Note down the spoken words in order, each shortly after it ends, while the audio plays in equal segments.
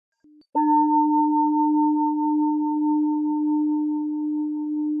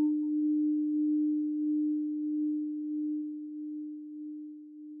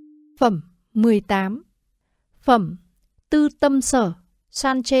Phẩm 18. Phẩm Tư Tâm Sở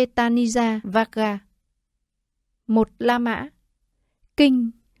Sanchetanija Vaga. Một La Mã.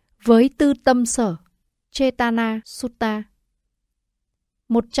 Kinh với tư tâm sở Chetana Sutta.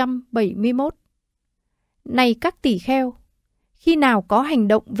 171. Này các tỷ kheo, khi nào có hành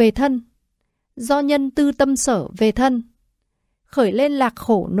động về thân, do nhân tư tâm sở về thân, khởi lên lạc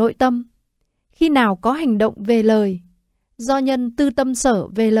khổ nội tâm. Khi nào có hành động về lời, do nhân tư tâm sở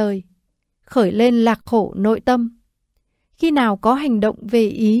về lời, khởi lên lạc khổ nội tâm. Khi nào có hành động về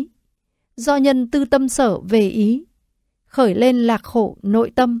ý, do nhân tư tâm sở về ý, khởi lên lạc khổ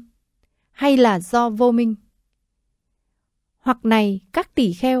nội tâm, hay là do vô minh. Hoặc này các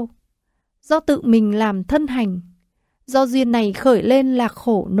tỷ kheo, do tự mình làm thân hành, do duyên này khởi lên lạc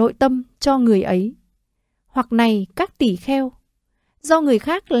khổ nội tâm cho người ấy. Hoặc này các tỷ kheo, do người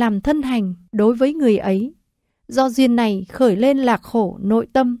khác làm thân hành đối với người ấy, do duyên này khởi lên lạc khổ nội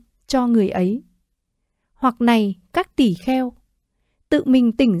tâm cho người ấy. Hoặc này các tỷ kheo, tự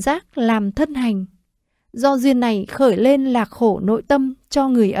mình tỉnh giác làm thân hành, do duyên này khởi lên lạc khổ nội tâm cho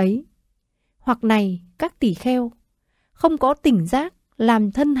người ấy. Hoặc này các tỷ kheo, không có tỉnh giác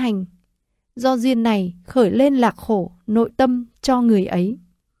làm thân hành, do duyên này khởi lên lạc khổ nội tâm cho người ấy.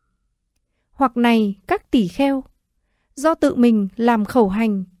 Hoặc này các tỷ kheo, do tự mình làm khẩu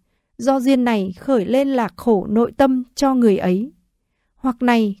hành, do duyên này khởi lên lạc khổ nội tâm cho người ấy. Hoặc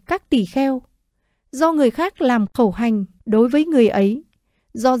này các tỷ kheo, do người khác làm khẩu hành đối với người ấy,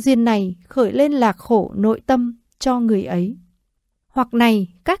 do duyên này khởi lên lạc khổ nội tâm cho người ấy. Hoặc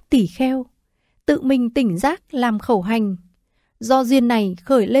này các tỷ kheo, tự mình tỉnh giác làm khẩu hành, do duyên này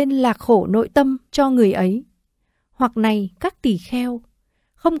khởi lên lạc khổ nội tâm cho người ấy. Hoặc này các tỷ kheo,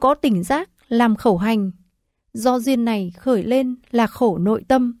 không có tỉnh giác làm khẩu hành, do duyên này khởi lên lạc khổ nội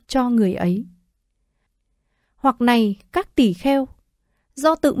tâm cho người ấy. Hoặc này các tỷ kheo,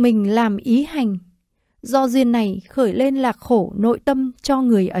 do tự mình làm ý hành, do duyên này khởi lên lạc khổ nội tâm cho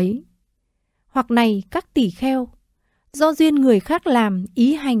người ấy. Hoặc này các tỷ kheo, do duyên người khác làm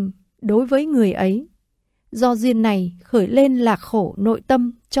ý hành đối với người ấy, do duyên này khởi lên lạc khổ nội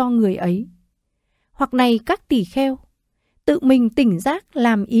tâm cho người ấy. Hoặc này các tỷ kheo, tự mình tỉnh giác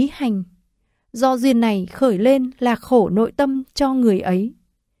làm ý hành, do duyên này khởi lên lạc khổ nội tâm cho người ấy.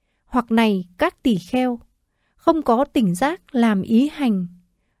 Hoặc này các tỷ kheo, không có tỉnh giác làm ý hành,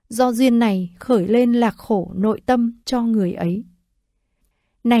 do duyên này khởi lên lạc khổ nội tâm cho người ấy.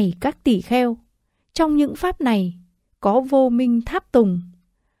 Này các tỷ kheo, trong những pháp này có vô minh tháp tùng,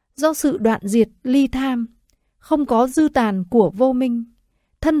 do sự đoạn diệt ly tham, không có dư tàn của vô minh,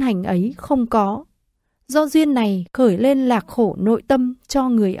 thân hành ấy không có, do duyên này khởi lên lạc khổ nội tâm cho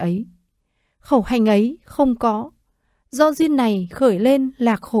người ấy. Khẩu hành ấy không có, do duyên này khởi lên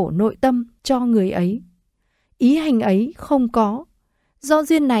lạc khổ nội tâm cho người ấy. Ý hành ấy không có, do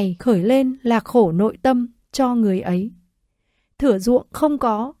duyên này khởi lên lạc khổ nội tâm cho người ấy. Thửa ruộng không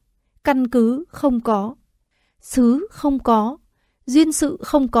có, căn cứ không có, xứ không có, duyên sự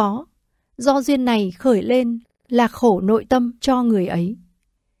không có, do duyên này khởi lên lạc khổ nội tâm cho người ấy.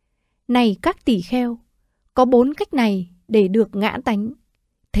 Này các tỷ kheo, có 4 cách này để được ngã tánh.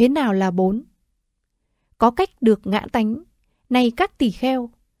 Thế nào là 4? Có cách được ngã tánh. Này các tỷ kheo,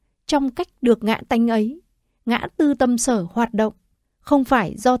 trong cách được ngã tánh ấy, ngã tư tâm sở hoạt động, không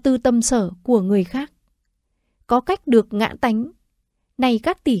phải do tư tâm sở của người khác. Có cách được ngã tánh. Này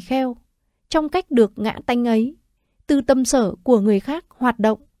các tỷ kheo, trong cách được ngã tánh ấy, tư tâm sở của người khác hoạt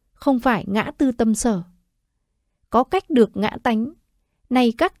động, không phải ngã tư tâm sở. Có cách được ngã tánh.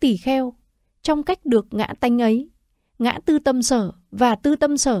 Này các tỷ kheo, trong cách được ngã tánh ấy, ngã tư tâm sở và tư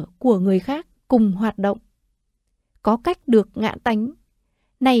tâm sở của người khác cùng hoạt động. Có cách được ngã tánh.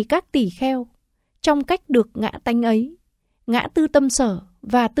 Này các tỷ kheo, trong cách được ngã tánh ấy, ngã tư tâm sở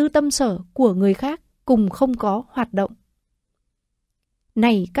và tư tâm sở của người khác cùng không có hoạt động.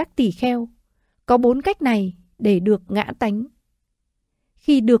 Này các tỷ kheo, có 4 cách này để được ngã tánh.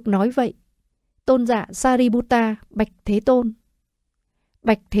 Khi được nói vậy, tôn giả Sariputta bạch Thế Tôn.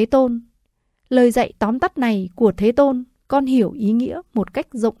 Bạch Thế Tôn, lời dạy tóm tắt này của Thế Tôn con hiểu ý nghĩa một cách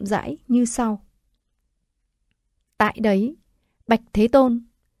rộng rãi như sau. Tại đấy, bạch Thế Tôn,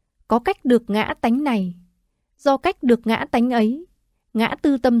 có cách được ngã tánh này. Do cách được ngã tánh ấy, ngã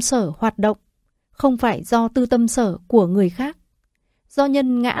tư tâm sở hoạt động, không phải do tư tâm sở của người khác. Do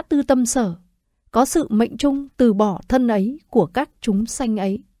nhân ngã tư tâm sở, có sự mệnh chung từ bỏ thân ấy của các chúng sanh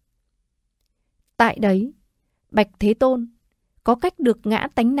ấy. Tại đấy, bạch Thế Tôn, có cách được ngã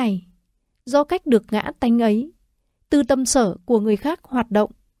tánh này. Do cách được ngã tánh ấy, tư tâm sở của người khác hoạt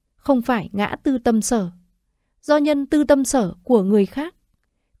động, không phải ngã tư tâm sở. Do nhân tư tâm sở của người khác,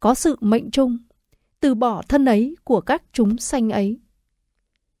 có sự mệnh chung từ bỏ thân ấy của các chúng sanh ấy.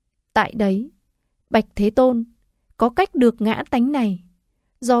 Tại đấy, bạch Thế Tôn, có cách được ngã tánh này.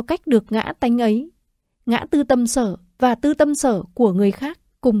 Do cách được ngã tánh ấy, ngã tư tâm sở và tư tâm sở của người khác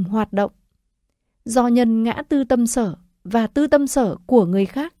cùng hoạt động. Do nhân ngã tư tâm sở và tư tâm sở của người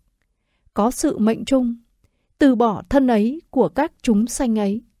khác, có sự mệnh chung, từ bỏ thân ấy của các chúng sanh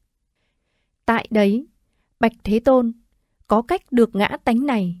ấy. Tại đấy, bạch Thế Tôn, có cách được ngã tánh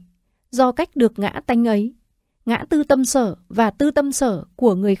này. Do cách được ngã tánh ấy, ngã tư tâm sở và tư tâm sở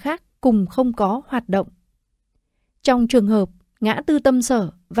của người khác cùng không có hoạt động. Trong trường hợp ngã tư tâm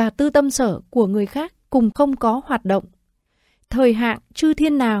sở và tư tâm sở của người khác cùng không có hoạt động, thời hạng chư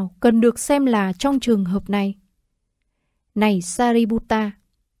thiên nào cần được xem là trong trường hợp này? Này Sariputta,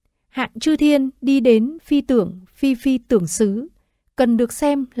 hạng chư thiên đi đến phi phi tưởng xứ, cần được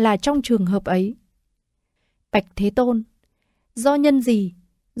xem là trong trường hợp ấy. Bạch Thế Tôn, do nhân gì,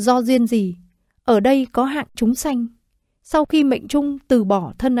 do duyên gì, ở đây có hạng chúng sanh, sau khi mệnh chung từ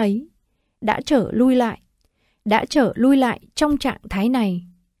bỏ thân ấy, đã trở lui lại trong trạng thái này.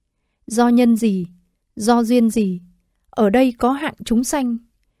 Do nhân gì, do duyên gì, ở đây có hạng chúng sanh,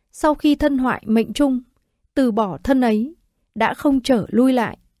 sau khi thân hoại mệnh chung, từ bỏ thân ấy, đã không trở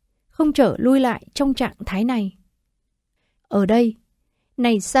lui lại trong trạng thái này. Ở đây,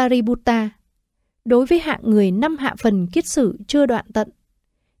 này Sariputta, đối với hạng người 5 hạ phần kiết sử chưa đoạn tận,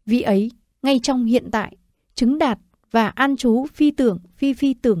 vị ấy ngay trong hiện tại chứng đạt và an trú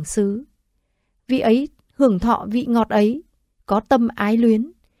phi tưởng xứ. Vị ấy hưởng thọ vị ngọt ấy, có tâm ái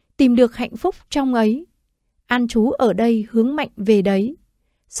luyến, tìm được hạnh phúc trong ấy, an trú ở đây hướng mạnh về đấy,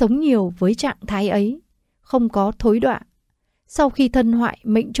 sống nhiều với trạng thái ấy, không có thối đọa. Sau khi thân hoại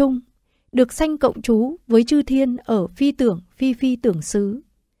mệnh chung, được sanh cộng trú với chư thiên ở phi tưởng xứ.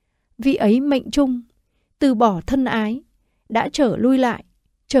 Vị ấy mệnh chung, từ bỏ thân ái, đã trở lui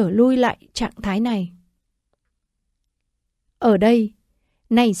lại trạng thái này. Ở đây,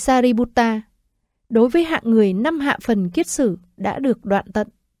 này Sariputta, đối với hạng người 5 hạ phần kiết sử đã được đoạn tận,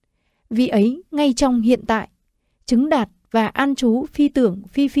 vị ấy ngay trong hiện tại chứng đạt và an trú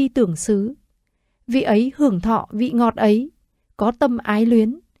phi tưởng xứ. Vị ấy hưởng thọ vị ngọt ấy, có tâm ái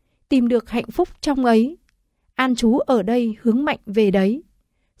luyến, tìm được hạnh phúc trong ấy, an trú ở đây hướng mạnh về đấy,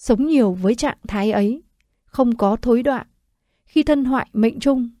 sống nhiều với trạng thái ấy, không có thối đọa. Khi thân hoại mệnh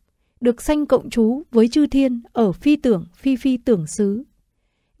chung, được sanh cộng trú với chư thiên ở phi tưởng xứ.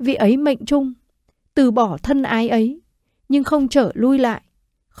 Vị ấy mệnh chung, từ bỏ thân ái ấy, nhưng không trở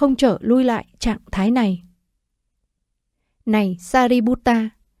lui lại trạng thái này. Này Sariputta,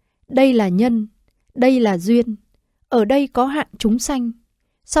 đây là nhân, đây là duyên, ở đây có hạng chúng sanh,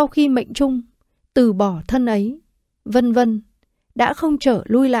 sau khi mệnh chung, từ bỏ thân ấy, vân vân, đã không trở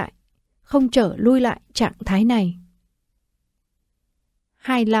lui lại trạng thái này.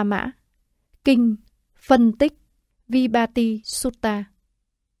 Hai La Mã, Kinh, phân tích, Vibhati Sutta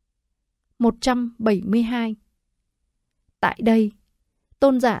 172. Tại đây,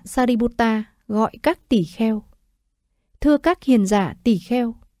 tôn giả Sariputta gọi các tỷ kheo. Thưa các hiền giả tỷ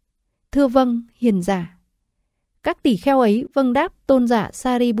kheo. Thưa vâng, hiền giả. Các tỷ kheo ấy vâng đáp tôn giả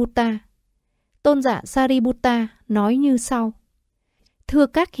Sariputta. Tôn giả Sariputta nói như sau. Thưa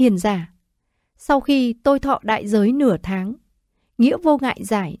các hiền giả, sau khi tôi thọ đại giới nửa tháng, nghĩa vô ngại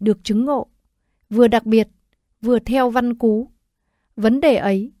giải được chứng ngộ, vừa đặc biệt, vừa theo văn cú. Vấn đề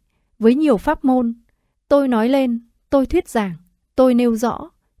ấy, với nhiều pháp môn, tôi nói lên, tôi thuyết giảng, tôi nêu rõ,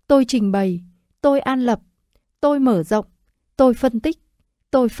 tôi trình bày, tôi an lập, tôi mở rộng, tôi phân tích,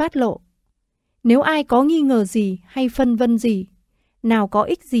 tôi phát lộ. Nếu ai có nghi ngờ gì hay phân vân gì, nào có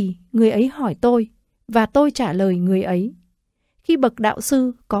ích gì, người ấy hỏi tôi, và tôi trả lời người ấy. Khi bậc đạo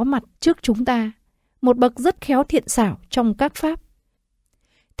sư có mặt trước chúng ta, một bậc rất khéo thiện xảo trong các pháp.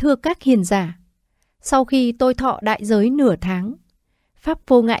 Thưa các hiền giả, sau khi tôi thọ đại giới nửa tháng, pháp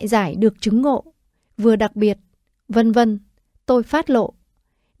vô ngại giải được chứng ngộ, vừa đặc biệt, vân vân, tôi phát lộ.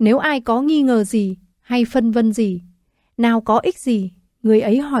 Nếu ai có nghi ngờ gì hay phân vân gì, nào có ích gì, người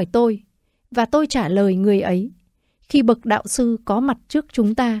ấy hỏi tôi, và tôi trả lời người ấy. Khi bậc đạo sư có mặt trước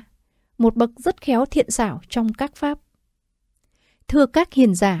chúng ta, một bậc rất khéo thiện xảo trong các pháp. Thưa các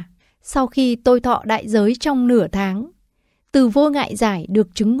hiền giả, sau khi tôi thọ đại giới trong nửa tháng, từ vô ngại giải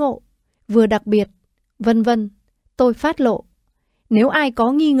được chứng ngộ, vừa đặc biệt, vân vân, tôi phát lộ. Nếu ai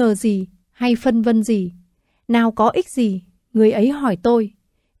có nghi ngờ gì hay phân vân gì, nào có ích gì, người ấy hỏi tôi,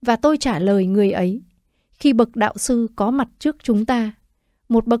 và tôi trả lời người ấy. Khi bậc đạo sư có mặt trước chúng ta,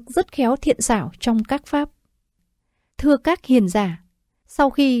 một bậc rất khéo thiện xảo trong các pháp. Thưa các hiền giả, sau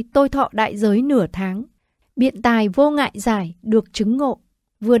khi tôi thọ đại giới nửa tháng, biện tài vô ngại giải được chứng ngộ,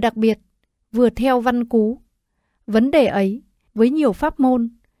 vừa đặc biệt, vừa theo văn cú. Vấn đề ấy, với nhiều pháp môn,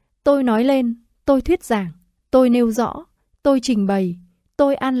 tôi nói lên, tôi thuyết giảng, tôi nêu rõ, tôi trình bày,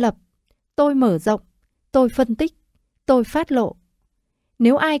 tôi an lập, tôi mở rộng, tôi phân tích, tôi phát lộ.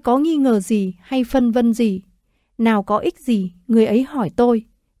 Nếu ai có nghi ngờ gì hay phân vân gì, nào có ích gì, người ấy hỏi tôi,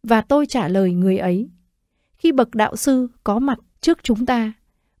 và tôi trả lời người ấy. Khi bậc đạo sư có mặt trước chúng ta,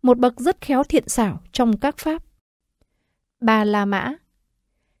 một bậc rất khéo thiện xảo trong các pháp. Ba La Mã.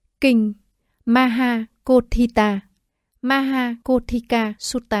 Kinh Mahakothika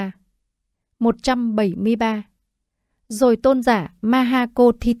Sutta 173. Rồi tôn giả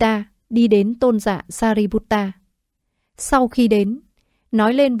Mahakothita đi đến tôn giả Sariputta. Sau khi đến,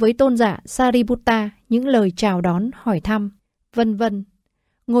 nói lên với tôn giả Sariputta những lời chào đón hỏi thăm, vân vân.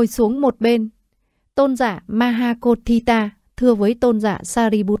 Ngồi xuống một bên, tôn giả Mahakothita thưa với tôn giả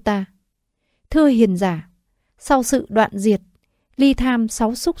Sariputta: Thưa hiền giả, sau sự đoạn diệt, ly tham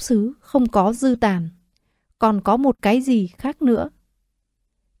 6 xúc xứ không có dư tàn, còn có một cái gì khác nữa?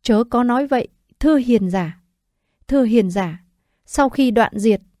 Chớ có nói vậy, thưa hiền giả. Thưa hiền giả, sau khi đoạn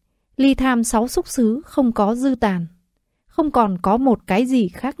diệt, ly tham 6 xúc xứ không có dư tàn, không còn có một cái gì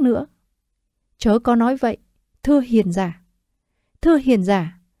khác nữa. Chớ có nói vậy, thưa hiền giả. Thưa hiền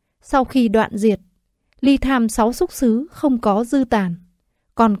giả, sau khi đoạn diệt, ly tham 6 xúc xứ không có dư tàn,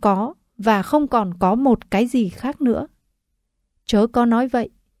 còn có và không còn có một cái gì khác nữa. Chớ có nói vậy,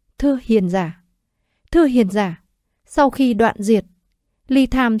 thưa hiền giả. Thưa hiền giả, sau khi đoạn diệt, ly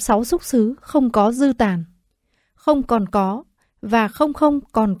tham 6 xúc xứ không có dư tàn, không còn có và không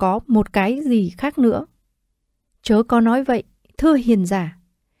còn có một cái gì khác nữa. Chớ có nói vậy, thưa hiền giả.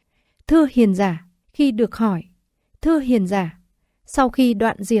 Thưa hiền giả, khi được hỏi: Thưa hiền giả, sau khi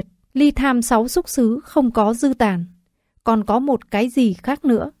đoạn diệt, ly tham 6 xúc xứ không có dư tàn, còn có một cái gì khác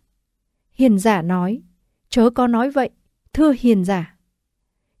nữa? Hiền giả nói: Chớ có nói vậy, thưa hiền giả.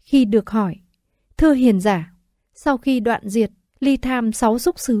 Khi được hỏi: Thưa hiền giả, sau khi đoạn diệt, ly tham 6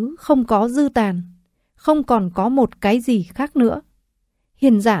 xúc xứ không có dư tàn, không còn có một cái gì khác nữa.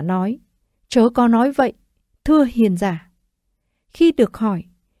 Hiền giả nói: Chớ có nói vậy, thưa hiền giả. Khi được hỏi: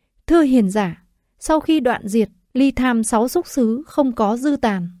 Thưa hiền giả, sau khi đoạn diệt, ly tham 6 xúc xứ không có dư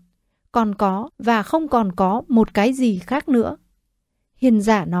tàn, còn có và không còn có một cái gì khác nữa. Hiền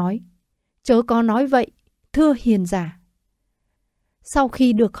giả nói: Chớ có nói vậy, thưa hiền giả. Sau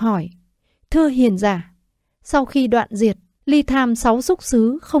khi được hỏi: Thưa hiền giả, sau khi đoạn diệt, ly tham 6 xúc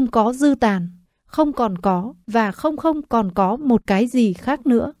xứ không có dư tàn, không còn có và không còn có một cái gì khác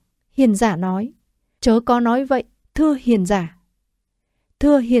nữa. Hiền giả nói: Chớ có nói vậy, thưa hiền giả.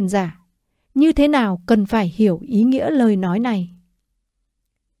 Thưa hiền giả, như thế nào cần phải hiểu ý nghĩa lời nói này?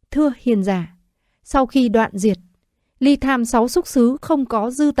 Thưa hiền giả, sau khi đoạn diệt, ly tham 6 xúc xứ không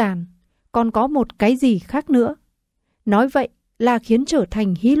có dư tàn, còn có một cái gì khác nữa. Nói vậy là khiến trở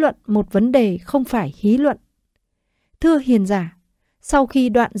thành hí luận một vấn đề không phải hí luận. Thưa hiền giả, sau khi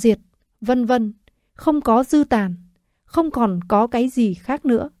đoạn diệt, vân vân, không có dư tàn, không còn có cái gì khác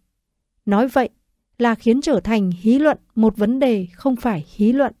nữa. Nói vậy là khiến trở thành hí luận một vấn đề không phải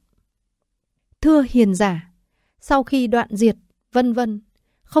hí luận. Thưa hiền giả, sau khi đoạn diệt, vân vân,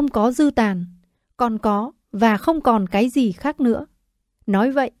 không có dư tàn, còn có và không còn cái gì khác nữa.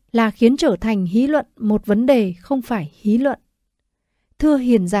 Nói vậy là khiến trở thành hí luận một vấn đề không phải hí luận. Thưa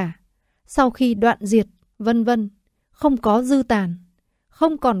hiền giả, sau khi đoạn diệt, vân vân, không có dư tàn,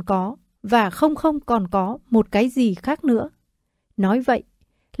 không còn có và không còn có một cái gì khác nữa. Nói vậy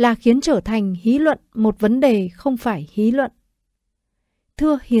là khiến trở thành hí luận một vấn đề không phải hí luận.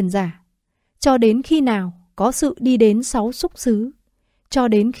 Thưa hiền giả, cho đến khi nào có sự đi đến 6 xúc xứ, cho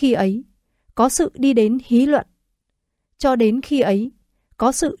đến khi ấy có sự đi đến hí luận. Cho đến khi ấy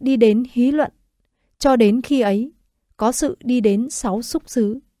có sự đi đến hí luận. Cho đến khi ấy có sự đi đến 6 xúc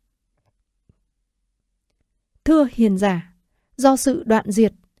xứ. Thưa hiền giả, do sự đoạn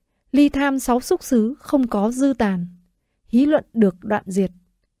diệt, ly tham 6 xúc xứ không có dư tàn, hí luận được đoạn diệt,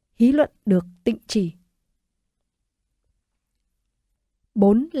 hí luận được tịnh chỉ.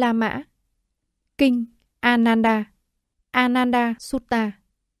 4 La Mã. Kinh Ananda Sutta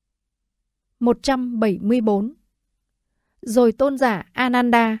 174. Rồi tôn giả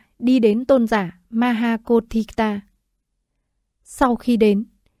Ananda đi đến tôn giả Mahakothita. Sau khi đến,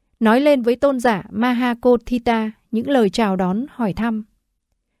 nói lên với tôn giả Mahakothita những lời chào đón hỏi thăm.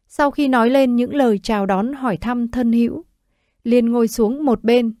 Sau khi nói lên những lời chào đón hỏi thăm thân hữu, liền ngồi xuống một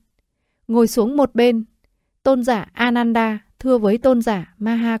bên. Ngồi xuống một bên, tôn giả Ananda thưa với tôn giả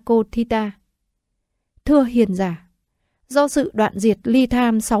Mahakothita: Thưa hiền giả, do sự đoạn diệt ly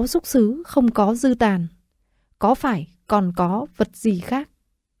tham 6 xúc xứ không có dư tàn, có phải còn có vật gì khác?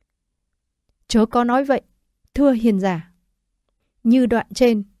 Chớ có nói vậy, thưa hiền giả. Như đoạn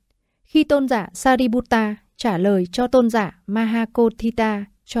trên, khi tôn giả Sariputta trả lời cho tôn giả Mahakothita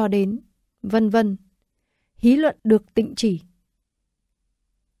cho đến vân vân, hí luận được tịnh chỉ.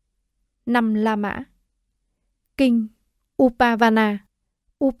 5 La Mã. Kinh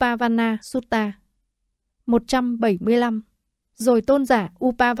Upavana Sutta 175. Rồi tôn giả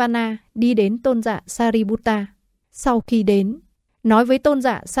Upavana đi đến tôn giả Sariputta. Sau khi đến, nói với tôn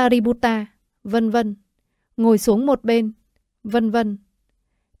giả Sariputta, vân vân, ngồi xuống một bên, vân vân.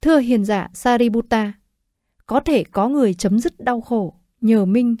 Thưa hiền giả Sariputta, có thể có người chấm dứt đau khổ nhờ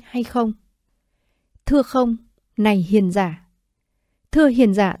Minh hay không? Thưa không, này hiền giả. Thưa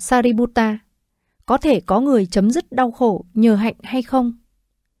hiền giả Sariputta, có thể có người chấm dứt đau khổ nhờ hạnh hay không?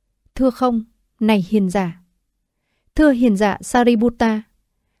 Thưa không, này hiền giả. Thưa hiền giả Sariputta,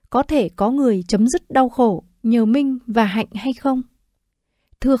 có thể có người chấm dứt đau khổ nhờ Minh và hạnh hay không?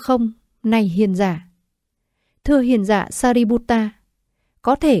 Thưa không, này hiền giả. Thưa hiền giả Sariputta,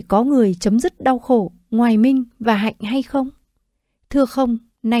 có thể có người chấm dứt đau khổ ngoài Minh và hạnh hay không? Thưa không,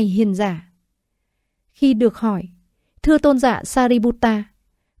 này hiền giả. Khi được hỏi, thưa tôn giả Sariputta,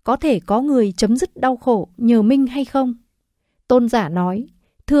 có thể có người chấm dứt đau khổ nhờ Minh hay không? Tôn giả nói,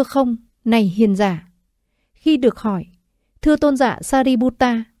 thưa không, này hiền giả. Khi được hỏi, thưa tôn giả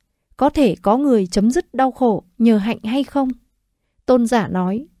Sariputta, có thể có người chấm dứt đau khổ nhờ hạnh hay không? Tôn giả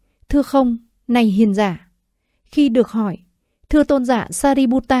nói, thưa không, này hiền giả. Khi được hỏi, thưa tôn giả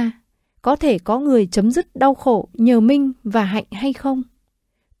Sariputta, có thể có người chấm dứt đau khổ nhờ Minh và hạnh hay không?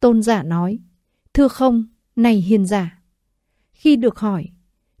 Tôn giả nói, thưa không, này hiền giả. Khi được hỏi,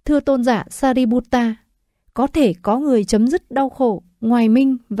 thưa tôn giả Sariputta, có thể có người chấm dứt đau khổ ngoài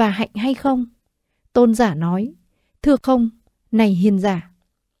Minh và hạnh hay không? Tôn giả nói, thưa không, này hiền giả.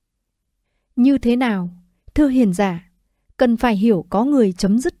 Như thế nào, thưa hiền giả, cần phải hiểu có người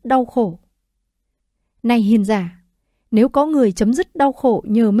chấm dứt đau khổ? Này hiền giả, nếu có người chấm dứt đau khổ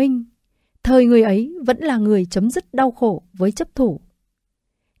nhờ Minh, thời người ấy vẫn là người chấm dứt đau khổ với chấp thủ.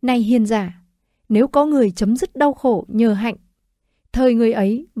 Này hiền giả, nếu có người chấm dứt đau khổ nhờ hạnh, thời người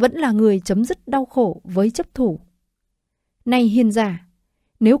ấy vẫn là người chấm dứt đau khổ với chấp thủ. Này hiền giả,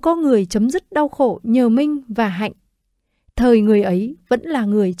 nếu có người chấm dứt đau khổ nhờ Minh và hạnh, thời người ấy vẫn là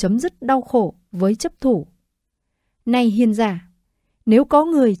người chấm dứt đau khổ với chấp thủ. Này hiền giả, nếu có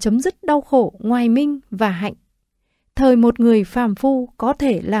người chấm dứt đau khổ ngoài Minh và hạnh, thời một người phàm phu có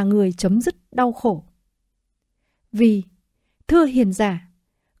thể là người chấm dứt đau khổ. Vì, thưa hiền giả,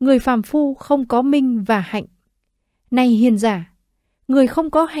 người phàm phu không có Minh và hạnh. Này hiền giả, người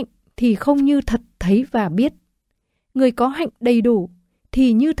không có hạnh thì không như thật thấy và biết. Người có hạnh đầy đủ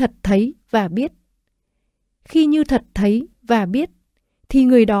thì như thật thấy và biết. Khi như thật thấy và biết, thì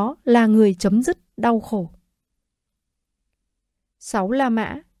người đó là người chấm dứt đau khổ. 6 La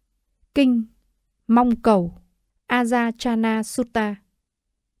Mã. Kinh Mong Cầu Ajachana Sutta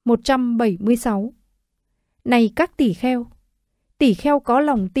 176. Này các tỷ kheo có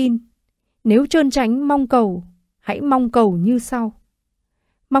lòng tin, nếu trơn tránh mong cầu, hãy mong cầu như sau.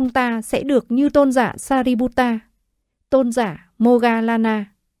 Mong ta sẽ được như tôn giả Sariputta, tôn giả Moggallana.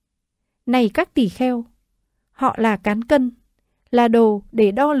 Này các tỷ kheo, họ là cán cân, là đồ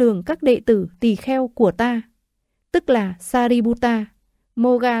để đo lường các đệ tử tỷ kheo của ta, tức là Sariputta,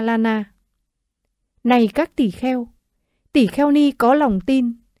 Moggallana. Này các tỷ kheo ni có lòng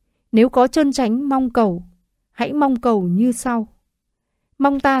tin, nếu có chân chánh mong cầu, hãy mong cầu như sau.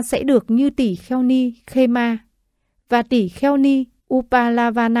 Mong ta sẽ được như tỷ kheo ni Khema và tỷ kheo ni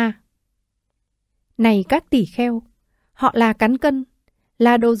Upalavana. Này các tỷ kheo, họ là cán cân,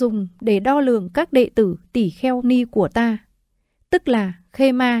 là đồ dùng để đo lường các đệ tử tỷ kheo ni của ta, tức là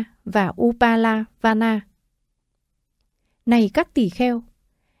Khema và Upalavana. Này các tỷ kheo,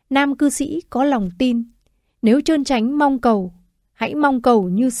 nam cư sĩ có lòng tin, nếu trơn tránh mong cầu, hãy mong cầu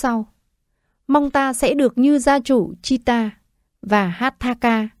như sau. Mong ta sẽ được như gia chủ Chitta và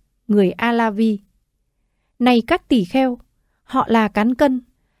Hatthaka, người Alavi. Này các tỷ kheo, họ là cán cân,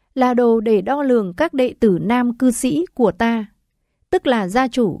 là đồ để đo lường các đệ tử nam cư sĩ của ta, tức là gia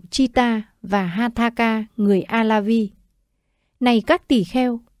chủ Chitta và Hatthaka, người Alavi. Này các tỷ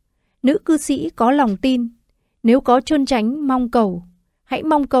kheo, nữ cư sĩ có lòng tin, nếu có trơn tránh mong cầu, hãy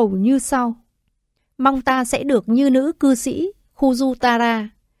mong cầu như sau. Mong ta sẽ được như nữ cư sĩ Khujutara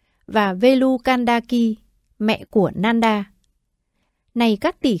và Velukandaki, mẹ của Nanda. Này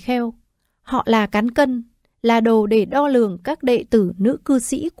các tỷ kheo, họ là cán cân, là đồ để đo lường các đệ tử nữ cư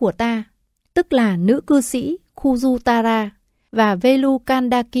sĩ của ta, tức là nữ cư sĩ Khujutara và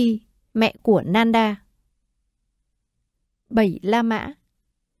Velukandaki, mẹ của Nanda. 7 La Mã.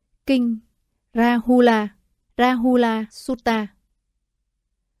 Kinh Rahula Sutta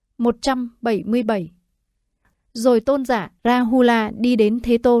 177. Rồi tôn giả Rahula đi đến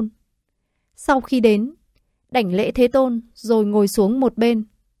Thế Tôn. Sau khi đến, đảnh lễ Thế Tôn rồi ngồi xuống một bên.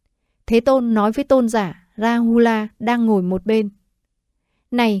 Thế Tôn nói với tôn giả Rahula đang ngồi một bên.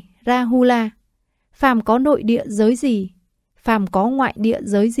 Này Rahula, phàm có nội địa giới gì, phàm có ngoại địa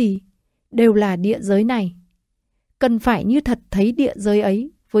giới gì, đều là địa giới này. Cần phải như thật thấy địa giới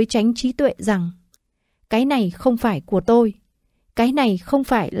ấy với chánh trí tuệ rằng cái này không phải của tôi, cái này không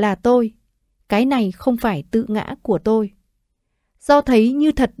phải là tôi, cái này không phải tự ngã của tôi. Do thấy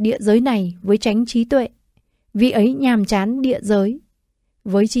như thật địa giới này với chánh trí tuệ, vị ấy nhàm chán địa giới.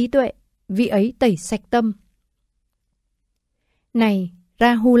 Với trí tuệ, vị ấy tẩy sạch tâm. Này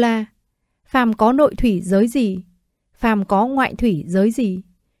Rahula, phàm có nội thủy giới gì, phàm có ngoại thủy giới gì,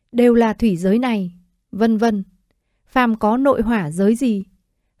 đều là thủy giới này, vân vân. Phàm có nội hỏa giới gì,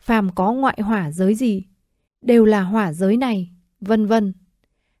 phàm có ngoại hỏa giới gì, đều là hỏa giới này, vân vân.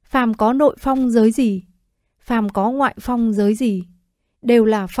 Phàm có nội phong giới gì, phàm có ngoại phong giới gì, đều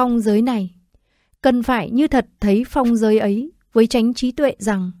là phong giới này. Cần phải như thật thấy phong giới ấy với chánh trí tuệ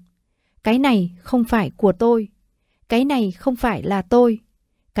rằng cái này không phải của tôi, cái này không phải là tôi,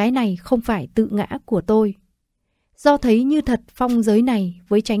 cái này không phải tự ngã của tôi. Do thấy như thật phong giới này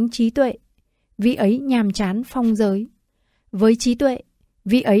với chánh trí tuệ, vị ấy nhàm chán phong giới. Với trí tuệ,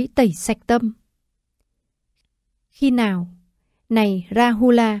 vị ấy tẩy sạch tâm. Khi nào? Này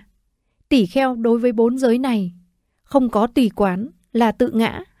Rahula, tỷ kheo đối với 4 giới này, không có tùy quán là tự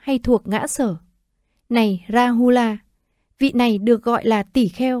ngã hay thuộc ngã sở. Này Rahula, vị này được gọi là tỷ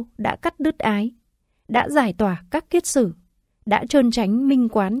kheo đã cắt đứt ái, đã giải tỏa các kiết sử, đã trơn tránh minh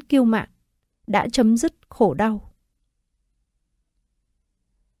quán kiêu mạn, đã chấm dứt khổ đau.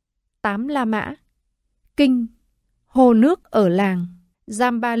 8 La Mã. Kinh Hồ nước ở làng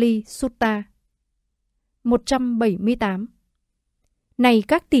Jambali Sutta. 178. Này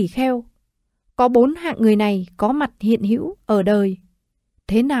các tỷ kheo, có 4 hạng người này có mặt hiện hữu ở đời.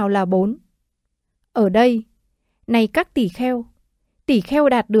 Thế nào là 4? Ở đây, này các tỷ kheo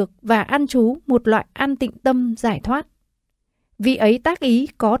đạt được và an trú một loại an tịnh tâm giải thoát. Vị ấy tác ý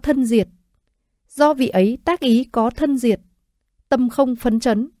có thân diệt. Do vị ấy tác ý có thân diệt, tâm không phấn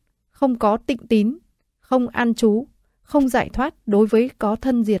chấn, không có tịnh tín, không an trú, không giải thoát đối với có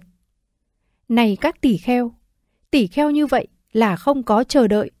thân diệt. Này các tỷ kheo như vậy là không có chờ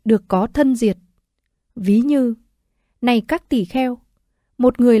đợi được có thân diệt. Ví như, này các tỷ kheo,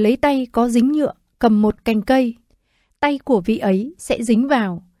 một người lấy tay có dính nhựa cầm một cành cây, tay của vị ấy sẽ dính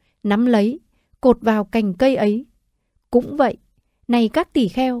vào, nắm lấy, cột vào cành cây ấy. Cũng vậy, này các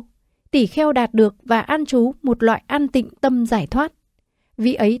tỷ kheo đạt được và an trú một loại an tịnh tâm giải thoát.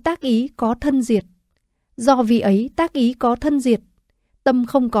 Vị ấy tác ý có thân diệt. Do vị ấy tác ý có thân diệt, tâm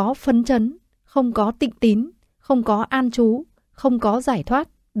không có phấn chấn, không có tịnh tín, không có an trú, không có giải thoát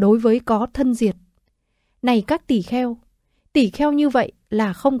đối với có thân diệt. Này các tỷ kheo như vậy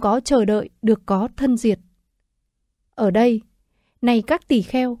là không có chờ đợi được có thân diệt. Ở đây, này các tỷ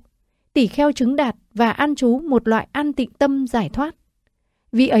kheo chứng đạt và an trú một loại an tịnh tâm giải thoát.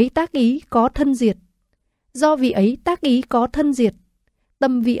 Vị ấy tác ý có thân diệt. Do vị ấy tác ý có thân diệt,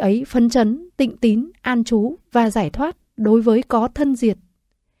 tâm vị ấy phấn chấn, tịnh tín, an trú và giải thoát đối với có thân diệt.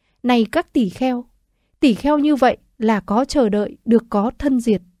 Này các tỷ kheo như vậy là có chờ đợi được có thân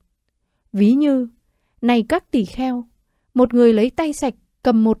diệt. Ví như, này các tỷ kheo, một người lấy tay sạch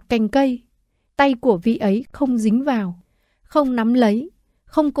cầm một cành cây, tay của vị ấy không dính vào, không nắm lấy,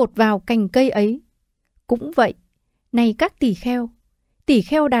 không cột vào cành cây ấy. Cũng vậy, này các tỷ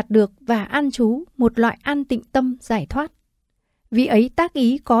kheo đạt được và an trú một loại an tịnh tâm giải thoát. Vị ấy tác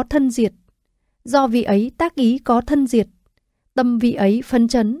ý có thân diệt. Do vị ấy tác ý có thân diệt, tâm vị ấy phấn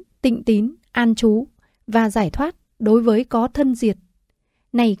chấn, tịnh tín, an trú và giải thoát đối với có thân diệt.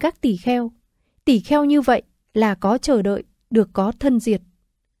 Này các tỷ kheo như vậy là có chờ đợi được có thân diệt.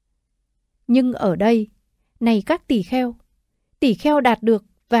 Nhưng ở đây, này các tỷ kheo đạt được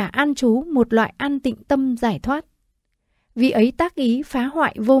và an trú một loại an tịnh tâm giải thoát. Vị ấy tác ý phá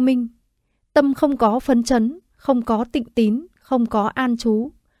hoại vô minh, tâm không có phấn chấn, không có tịnh tín, không có an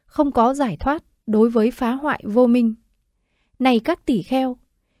trú, không có giải thoát đối với phá hoại vô minh. Này các tỷ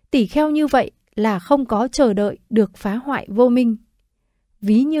kheo như vậy là không có chờ đợi được phá hoại vô minh.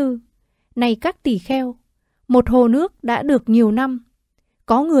 Ví như, này các tỷ kheo, một hồ nước đã được nhiều năm,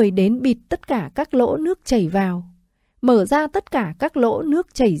 có người đến bịt tất cả các lỗ nước chảy vào, mở ra tất cả các lỗ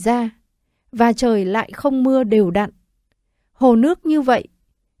nước chảy ra, và trời lại không mưa đều đặn. Hồ nước như vậy,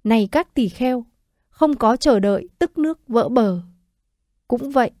 này các tỷ kheo, không có chờ đợi tức nước vỡ bờ.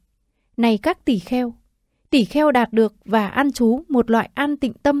 Cũng vậy, này các tỷ kheo đạt được và an trú một loại an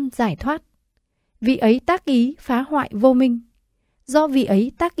tịnh tâm giải thoát. Vị ấy tác ý phá hoại vô minh. Do vị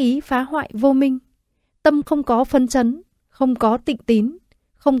ấy tác ý phá hoại vô minh, tâm không có phấn chấn, không có tịnh tín,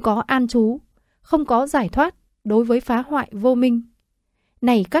 không có an trú, không có giải thoát đối với phá hoại vô minh.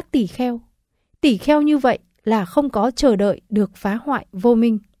 Này các tỷ kheo như vậy là không có chờ đợi được phá hoại vô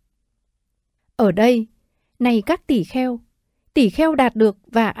minh. Ở đây, này các tỷ kheo đạt được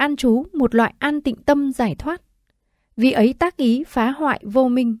và an trú một loại an tịnh tâm giải thoát. Vì ấy tác ý phá hoại vô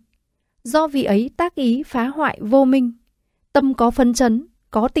minh. Do vì ấy tác ý phá hoại vô minh, tâm có phấn chấn,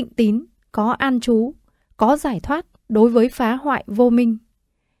 có tịnh tín, có an trú, có giải thoát đối với phá hoại vô minh.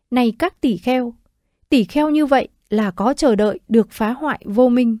 Này các tỷ kheo như vậy là có chờ đợi được phá hoại vô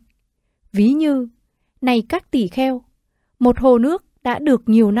minh. Ví như, này các tỷ kheo, một hồ nước đã được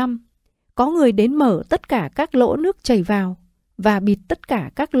nhiều năm, có người đến mở tất cả các lỗ nước chảy vào và bịt tất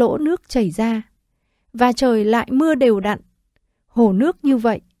cả các lỗ nước chảy ra, và trời lại mưa đều đặn. Hồ nước như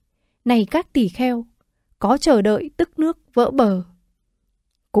vậy, này các tỷ kheo, có chờ đợi tức nước vỡ bờ.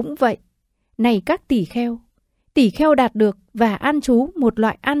 Cũng vậy, này các tỷ kheo đạt được và an trú một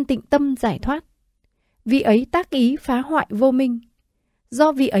loại an tịnh tâm giải thoát. Vì ấy tác ý phá hoại vô minh.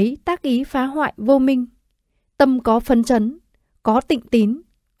 Do vì ấy tác ý phá hoại vô minh, tâm có phấn chấn, có tịnh tín,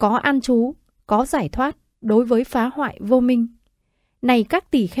 có an trú, có giải thoát đối với phá hoại vô minh. Này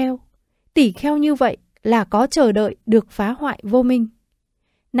các tỷ kheo như vậy là có chờ đợi được phá hoại vô minh.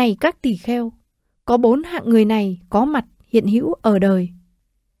 Này các tỷ kheo, có 4 hạng người này có mặt hiện hữu ở đời.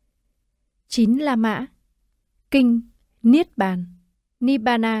 9 La Mã. Kinh Niết Bàn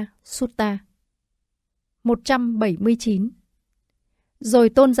Nibbana Sutta 179. Rồi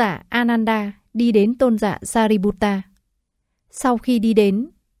tôn giả Ananda đi đến tôn giả Sariputta. Sau khi đi đến,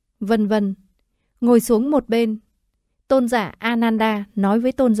 vân vân, ngồi xuống một bên, tôn giả Ananda nói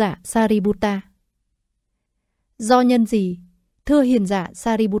với tôn giả Sariputta. Do nhân gì, thưa hiền giả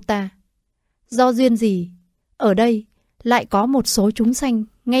Sariputta? Do duyên gì, ở đây lại có một số chúng sanh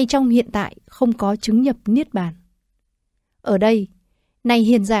ngay trong hiện tại không có chứng nhập Niết Bàn? Ở đây, này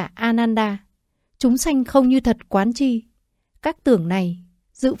hiền giả Ananda, chúng sanh không như thật quán chi, các tưởng này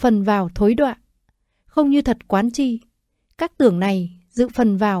dự phần vào thối đọa. Không như thật quán chi, các tưởng này dự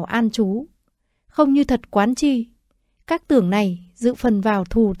phần vào an trú. Không như thật quán chi, các tưởng này dự phần vào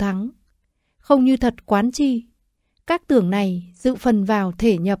thù thắng. Không như thật quán chi, các tưởng này dự phần vào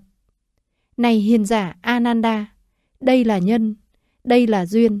thể nhập. Này hiền giả Ananda, đây là nhân, đây là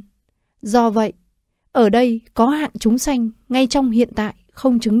duyên. Do vậy, ở đây có hạng chúng sanh ngay trong hiện tại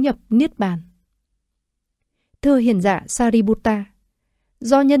không chứng nhập Niết Bàn. Thưa hiền giả Sariputta,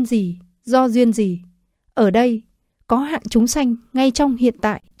 do nhân gì, do duyên gì, ở đây có hạng chúng sanh ngay trong hiện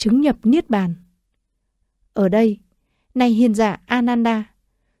tại chứng nhập Niết Bàn. Ở đây, này hiền giả Ananda,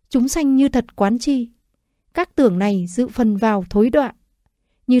 chúng sanh như thật quán chi, các tưởng này dự phần vào thối đọa.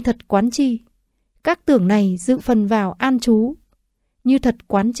 Như thật quán chi, các tưởng này dự phần vào an trú. Như thật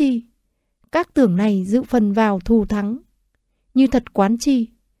quán chi, các tưởng này dự phần vào thù thắng. Như thật quán chi,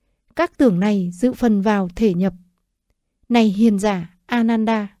 các tưởng này dự phần vào thể nhập. Này hiền giả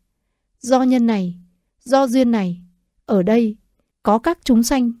Ananda, do nhân này, do duyên này, ở đây có các chúng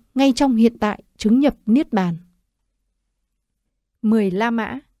sanh ngay trong hiện tại chứng nhập Niết Bàn. 10 La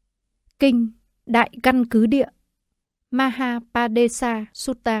Mã. Kinh Đại Căn Cứ Địa Mahapadesa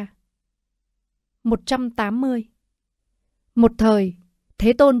Sutta 180. Một thời,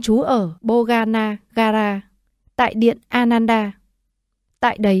 Thế Tôn trú ở Boganagara, tại điện Ananda.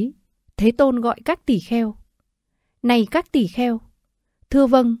 Tại đấy, Thế Tôn gọi các tỷ kheo. Này các tỷ kheo, thưa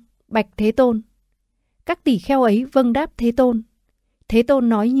vâng, bạch Thế Tôn. Các tỷ kheo ấy vâng đáp Thế Tôn. Thế Tôn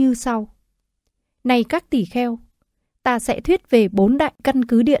nói như sau. Này các tỷ kheo, ta sẽ thuyết về 4 đại căn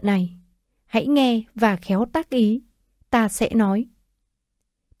cứ địa này. Hãy nghe và khéo tác ý, ta sẽ nói.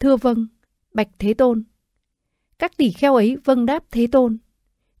 Thưa vâng, bạch Thế Tôn. Các tỷ kheo ấy vâng đáp Thế Tôn.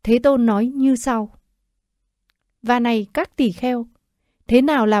 Thế Tôn nói như sau. Và này các tỷ kheo, thế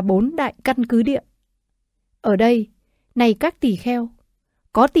nào là 4 đại căn cứ địa? Ở đây, này các tỷ kheo,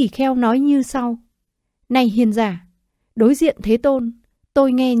 có tỷ kheo nói như sau. Này hiền giả, đối diện Thế Tôn,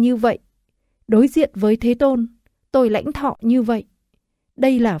 tôi nghe như vậy. Đối diện với Thế Tôn, tôi lãnh thọ như vậy.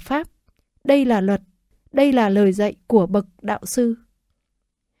 Đây là pháp, đây là luật, đây là lời dạy của bậc đạo sư.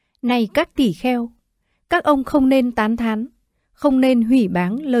 Này các tỷ kheo, các ông không nên tán thán, không nên hủy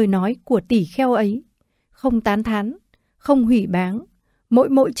báng lời nói của tỷ kheo ấy. Không tán thán, không hủy báng,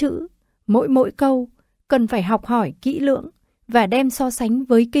 mỗi chữ, mỗi câu cần phải học hỏi kỹ lưỡng và đem so sánh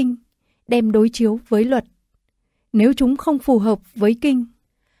với kinh, đem đối chiếu với luật. Nếu chúng không phù hợp với kinh,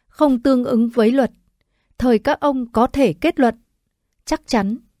 không tương ứng với luật, thời các ông có thể kết luận. Chắc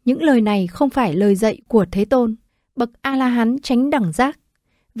chắn những lời này không phải lời dạy của Thế Tôn, bậc A-la-hán chánh đẳng giác,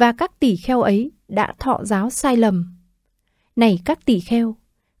 và các tỷ kheo ấy đã thọ giáo sai lầm. Này các tỷ kheo,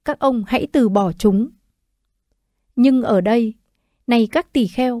 các ông hãy từ bỏ chúng. Nhưng ở đây, này các tỷ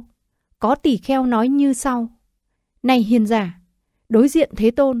kheo, có tỷ kheo nói như sau. Này hiền giả, đối diện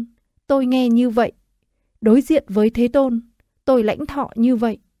Thế Tôn, tôi nghe như vậy. Đối diện với Thế Tôn, tôi lãnh thọ như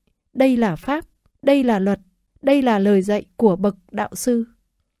vậy. Đây là pháp, đây là luật, đây là lời dạy của bậc đạo sư.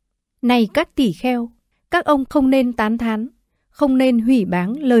 Này các tỷ kheo, các ông không nên tán thán, không nên hủy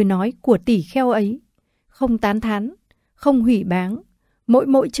báng lời nói của tỷ kheo ấy. Không tán thán, không hủy báng,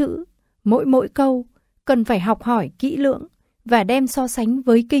 mỗi chữ, mỗi câu cần phải học hỏi kỹ lưỡng và đem so sánh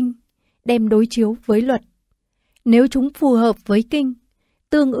với kinh, đem đối chiếu với luật. Nếu chúng phù hợp với kinh,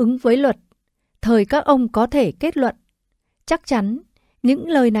 tương ứng với luật, thời các ông có thể kết luận. Chắc chắn, những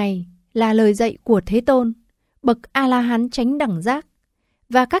lời này là lời dạy của Thế Tôn, bậc A-la-hán chánh đẳng giác,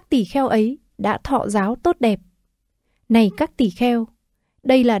 và các tỷ kheo ấy đã thọ giáo tốt đẹp. Này các tỷ kheo,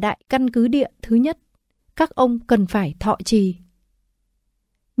 đây là đại căn cứ địa thứ nhất, các ông cần phải thọ trì.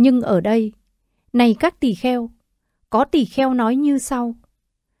 Nhưng ở đây, này các tỷ kheo, có tỷ kheo nói như sau.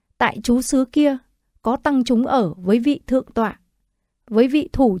 Tại trú xứ kia, có tăng chúng ở với vị thượng tọa, với vị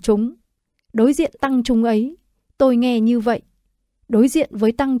thủ chúng. Đối diện tăng chúng ấy, tôi nghe như vậy. Đối diện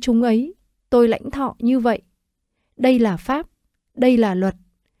với tăng chúng ấy, tôi lãnh thọ như vậy. Đây là pháp, đây là luật,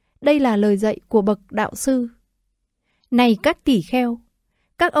 đây là lời dạy của bậc đạo sư. Này các tỷ kheo,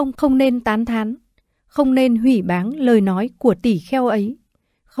 các ông không nên tán thán, không nên hủy báng lời nói của tỷ kheo ấy.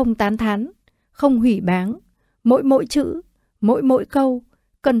 Không tán thán, không hủy báng, mỗi chữ, mỗi câu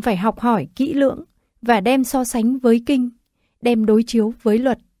cần phải học hỏi kỹ lưỡng và đem so sánh với kinh, đem đối chiếu với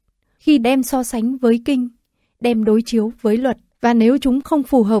luật. Khi đem so sánh với kinh, đem đối chiếu với luật, và nếu chúng không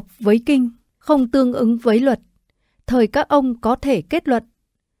phù hợp với kinh, không tương ứng với luật, thời các ông có thể kết luận.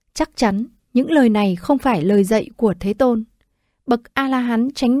 Chắc chắn, những lời này không phải lời dạy của Thế Tôn, bậc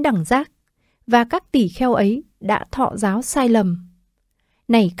A-la-hán chánh đẳng giác, và các tỷ kheo ấy đã thọ giáo sai lầm.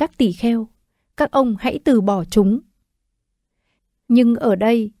 Này các tỷ kheo, các ông hãy từ bỏ chúng. Nhưng ở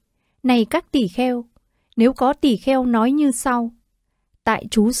đây, này các tỷ kheo, nếu có tỷ kheo nói như sau. Tại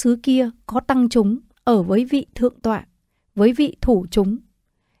trú xứ kia có tăng chúng ở với vị thượng tọa, với vị thủ chúng.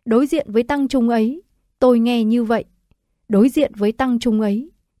 Đối diện với tăng chúng ấy, tôi nghe như vậy. Đối diện với tăng chúng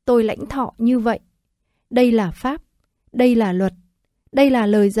ấy, tôi lãnh thọ như vậy. Đây là pháp, đây là luật, đây là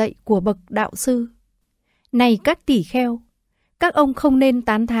lời dạy của bậc đạo sư. Này các tỷ kheo, các ông không nên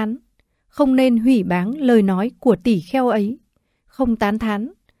tán thán, không nên hủy báng lời nói của tỷ kheo ấy. Không tán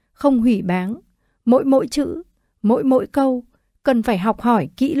thán, không hủy báng, mỗi chữ, mỗi câu cần phải học hỏi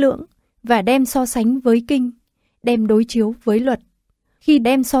kỹ lưỡng và đem so sánh với kinh, đem đối chiếu với luật. Khi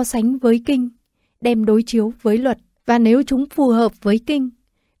đem so sánh với kinh, đem đối chiếu với luật, và nếu chúng phù hợp với kinh,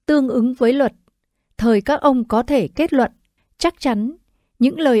 tương ứng với luật, thời các ông có thể kết luận. Chắc chắn,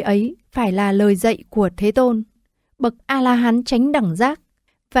 những lời ấy phải là lời dạy của Thế Tôn, bậc A-la-hán chánh đẳng giác,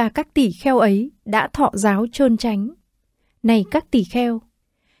 và các tỷ kheo ấy đã thọ giáo trơn chánh. Này các tỷ kheo,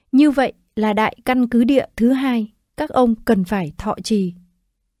 như vậy là đại căn cứ địa thứ hai, các ông cần phải thọ trì.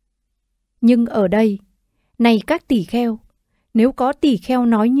 Nhưng ở đây, này các tỷ kheo, nếu có tỷ kheo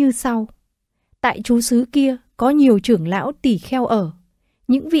nói như sau. Tại trú xứ kia có nhiều trưởng lão tỷ kheo ở.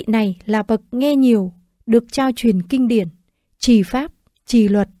 Những vị này là bậc nghe nhiều, được trao truyền kinh điển, trì pháp, trì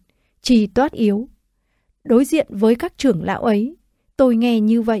luật, trì toát yếu. Đối diện với các trưởng lão ấy, tôi nghe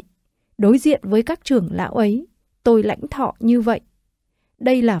như vậy. Đối diện với các trưởng lão ấy, tôi lãnh thọ như vậy.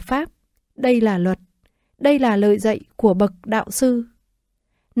 Đây là pháp, đây là luật, đây là lời dạy của bậc đạo sư.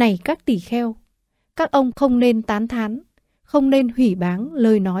 Này các tỷ kheo, các ông không nên tán thán, không nên hủy báng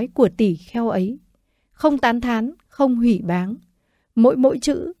lời nói của tỷ kheo ấy. Không tán thán, không hủy báng, mỗi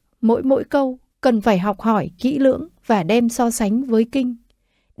chữ, mỗi câu cần phải học hỏi kỹ lưỡng và đem so sánh với kinh,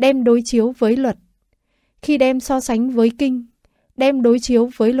 đem đối chiếu với luật. Khi đem so sánh với kinh, đem đối chiếu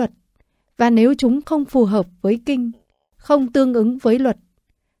với luật, và nếu chúng không phù hợp với kinh, không tương ứng với luật,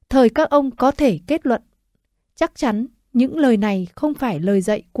 thời các ông có thể kết luận. Chắc chắn, những lời này không phải lời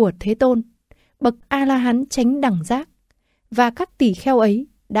dạy của Thế Tôn, bậc A-la-hán chánh đẳng giác, và các tỷ kheo ấy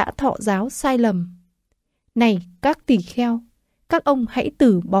đã thọ giáo sai lầm. Này các tỷ kheo, các ông hãy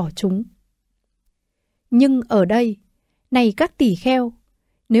từ bỏ chúng. Nhưng ở đây, này các tỷ kheo,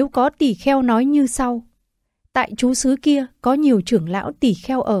 nếu có tỷ kheo nói như sau. Tại trú xứ kia có nhiều trưởng lão tỷ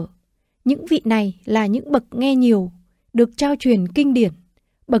kheo ở. Những vị này là những bậc nghe nhiều, được trao truyền kinh điển,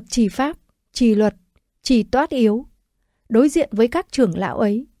 bậc trì pháp, trì luật, trì toát yếu. Đối diện với các trưởng lão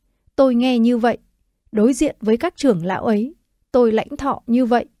ấy, tôi nghe như vậy. Đối diện với các trưởng lão ấy, tôi lãnh thọ như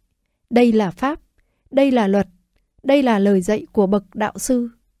vậy. Đây là pháp, đây là luật, đây là lời dạy của bậc đạo sư.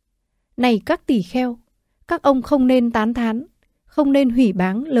 Này các tỷ kheo, các ông không nên tán thán, không nên hủy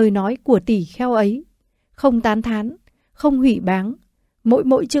báng lời nói của tỷ kheo ấy. Không tán thán, không hủy báng,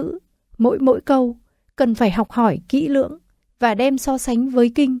 mỗi chữ, mỗi câu cần phải học hỏi kỹ lưỡng và đem so sánh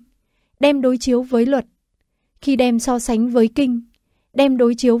với kinh, đem đối chiếu với luật. Khi đem so sánh với kinh, đem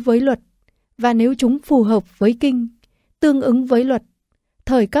đối chiếu với luật, và nếu chúng phù hợp với kinh, tương ứng với luật,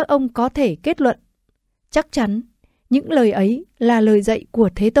 thời các ông có thể kết luận. Chắc chắn, những lời ấy là lời dạy của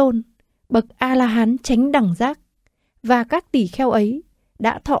Thế Tôn, bậc A-la-hán chánh đẳng giác, và các tỳ kheo ấy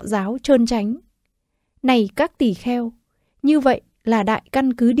đã thọ giáo trơn chánh. Này các tỳ kheo, như vậy là đại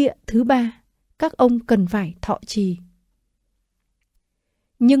căn cứ địa thứ ba, các ông cần phải thọ trì.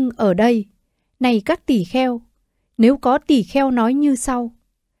 Nhưng ở đây, này các tỳ kheo, nếu có tỳ kheo nói như sau: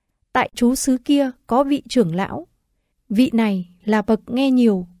 tại trú xứ kia có vị trưởng lão, vị này là bậc nghe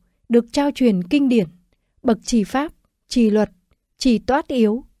nhiều, được trao truyền kinh điển, bậc trì pháp, trì luật, trì toát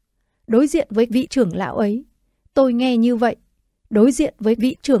yếu. Đối diện với vị trưởng lão ấy, tôi nghe như vậy. Đối diện với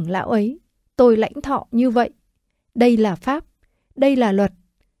vị trưởng lão ấy, tôi lãnh thọ như vậy. Đây là pháp, đây là luật,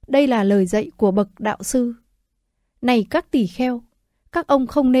 đây là lời dạy của bậc đạo sư. Này các tỳ kheo, các ông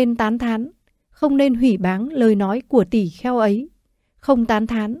không nên tán thán, không nên hủy báng lời nói của tỳ kheo ấy. Không tán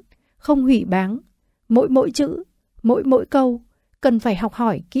thán, không hủy báng. Mỗi chữ, mỗi câu cần phải học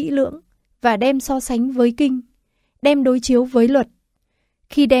hỏi kỹ lưỡng và đem so sánh với kinh, đem đối chiếu với luật.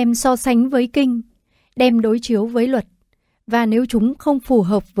 Khi đem so sánh với kinh, đem đối chiếu với luật, và nếu chúng không phù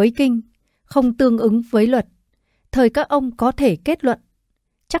hợp với kinh, không tương ứng với luật, thời các ông có thể kết luận: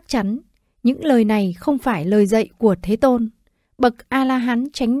 chắc chắn những lời này không phải lời dạy của Thế Tôn, bậc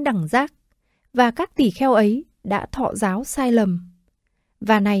A-la-hán chánh đẳng giác, và các tỳ kheo ấy đã thọ giáo sai lầm.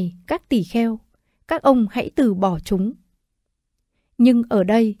 Và này các tỳ kheo, các ông hãy từ bỏ chúng. Nhưng ở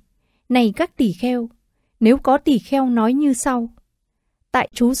đây, này các tỳ kheo, nếu có tỳ kheo nói như sau: tại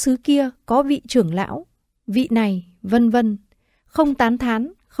trú xứ kia có vị trưởng lão, vị này, vân vân, không tán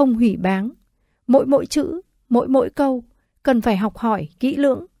thán, không hủy báng. Mỗi chữ, mỗi câu cần phải học hỏi kỹ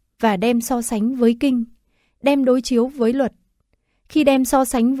lưỡng và đem so sánh với kinh, đem đối chiếu với luật. Khi đem so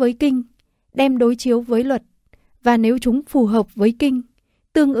sánh với kinh, đem đối chiếu với luật, và nếu chúng phù hợp với kinh,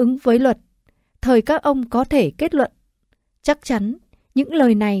 tương ứng với luật, thời các ông có thể kết luận: chắc chắn những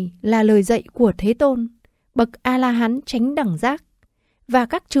lời này là lời dạy của Thế Tôn, bậc A-la-hán chánh đẳng giác, và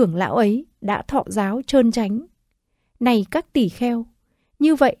các trưởng lão ấy đã thọ giáo trơn chánh. Này các tỳ kheo,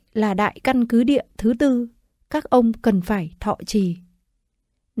 như vậy là đại căn cứ địa thứ tư, các ông cần phải thọ trì.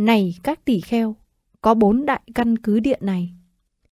 Này các tỳ kheo, có 4 đại căn cứ địa này.